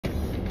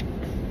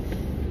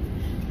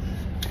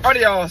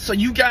Alright, y'all. So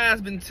you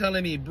guys been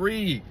telling me,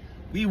 Bree,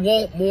 we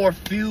want more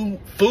food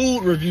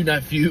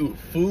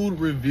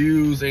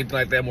reviews, anything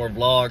like that, more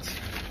vlogs.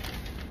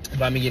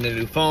 About me getting a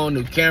new phone,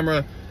 new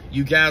camera.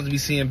 You guys will be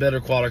seeing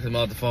better quality because my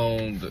other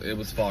phone, it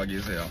was foggy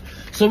as hell.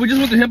 So we just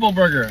went to Hippo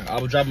Burger.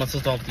 I was dropping my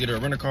sister off to get her a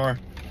rental car.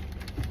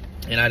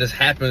 And I just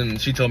happened,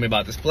 she told me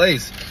about this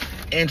place.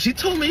 And she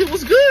told me it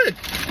was good.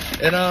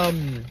 And I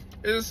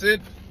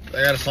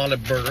got a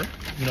solid burger.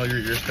 You know,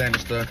 your standard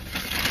stuff.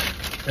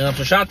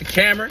 So shout out to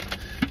Cameron,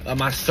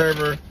 my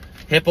server.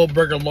 Hippo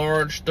Burger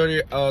large,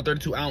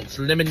 32 ounce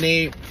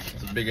lemonade.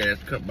 It's a big ass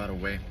cup, by the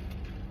way.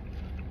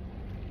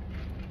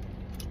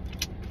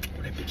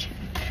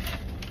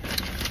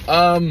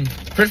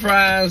 French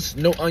fries,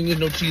 no onions,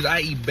 no cheese.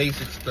 I eat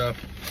basic stuff,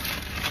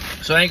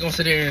 so I ain't gonna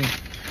sit here and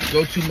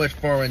go too much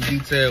far in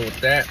detail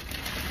with that.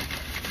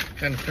 What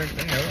kind of French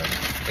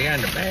fries they got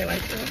in the bag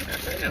like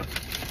that right now?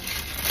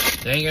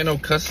 They ain't got no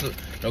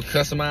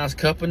customized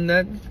cup or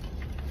nothing.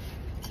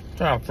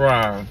 Top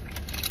fries,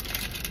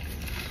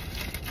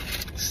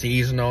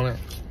 season on it.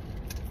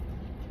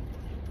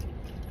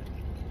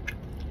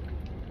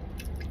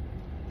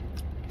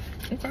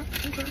 Okay.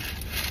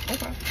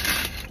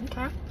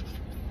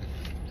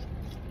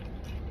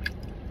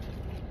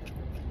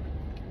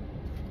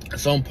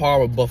 It's on par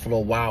with Buffalo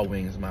Wild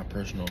Wings, in my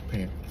personal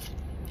opinion.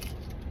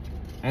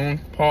 On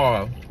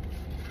par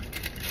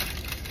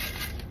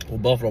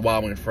with Buffalo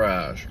Wild Wings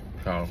fries.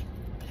 So,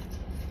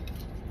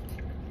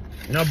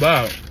 not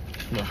bad. A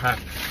little hot.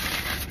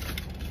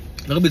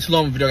 It's gonna be too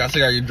long of a video. I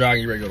still gotta get dry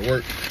and get ready to go to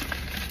work.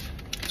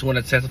 Just want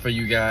to test it for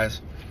you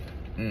guys.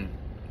 Some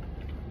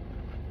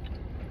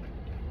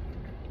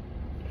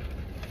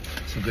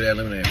good ass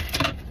lemonade.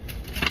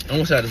 I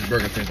almost had this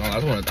burger thing on.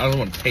 I just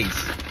want to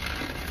taste.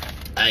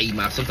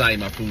 Sometimes I eat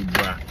my food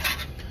dry.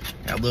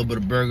 Got a little bit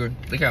of burger.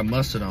 They got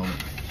mustard on it.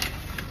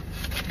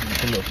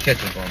 Put a little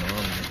ketchup on it.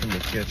 Put a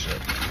little ketchup.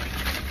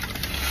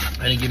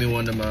 I didn't give me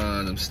one of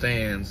them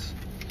stands.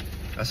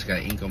 I still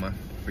got ink on my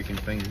freaking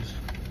fingers.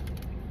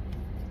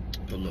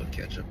 Put a little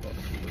ketchup on it.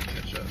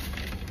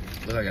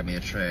 Look like I got me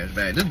a trash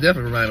bag. This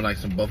definitely reminds me of like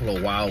some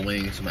Buffalo Wild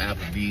Wings, some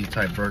Applebee's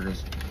type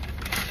burgers.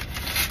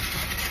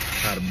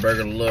 How the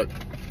burger look.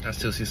 I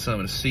still see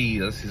some of the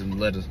seeds. I see some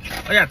lettuce.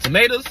 I got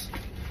tomatoes.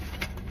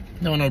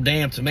 No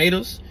damn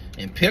tomatoes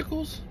and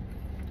pickles.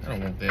 I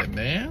don't want that,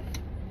 man.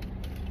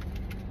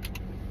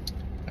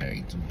 I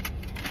eat them.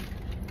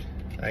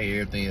 I eat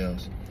everything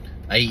else.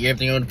 I eat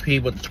everything on the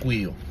pig but the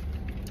squeal.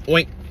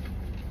 Oink.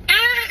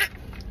 Ah!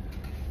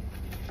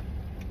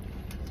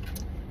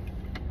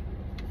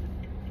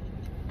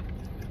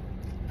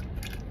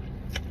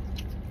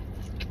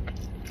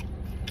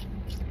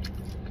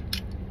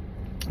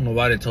 I don't know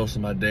why they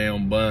toasted my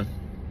damn bun.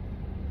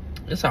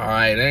 It's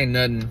alright. It ain't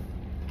nothing.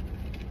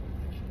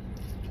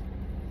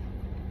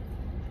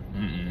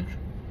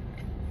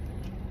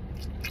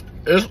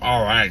 It's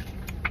alright.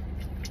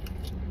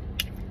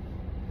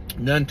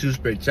 Nothing too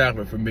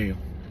spectacular for me.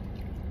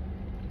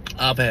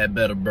 I've had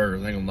better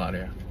burgers, ain't gonna lie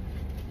there.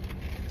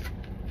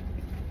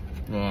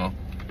 Well,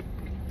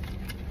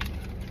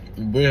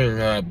 we have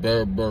had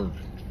better burgers.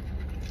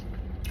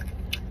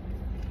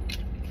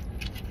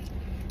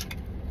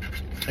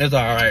 It's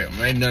alright.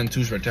 Ain't nothing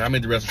too spectacular. I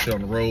made the rest of the shit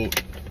on the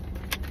road.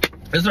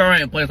 It's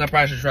alright in place. I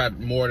probably should try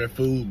more of their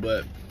food,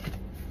 but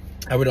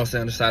I really don't stay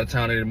on this side of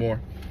town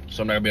anymore.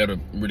 So I'm not gonna be able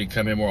to really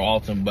come in more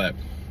often, but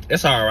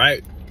it's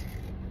alright.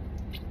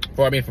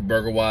 For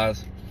burger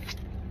wise.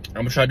 I'm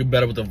gonna try to do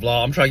better with the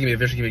vlog. I'm trying to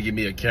eventually give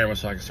me a camera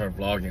so I can start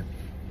vlogging.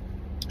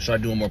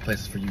 Start doing more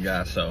places for you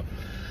guys. So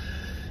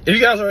if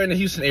you guys are in the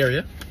Houston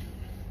area,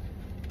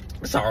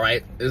 it's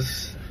alright.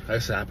 It's like I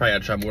said, I probably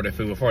gotta try more of their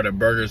food before their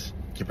burgers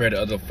compared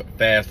to other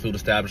fast food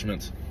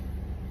establishments.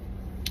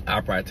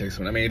 I'll probably take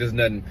some. I mean, there's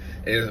nothing.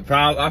 I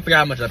forgot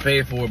how much I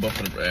paid for it, but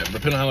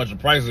depending on how much the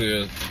price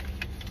is,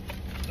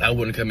 I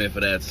wouldn't come in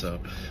for that. So,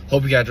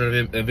 hope you guys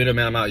enjoyed the video,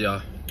 man. I'm out,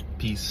 y'all.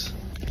 Peace.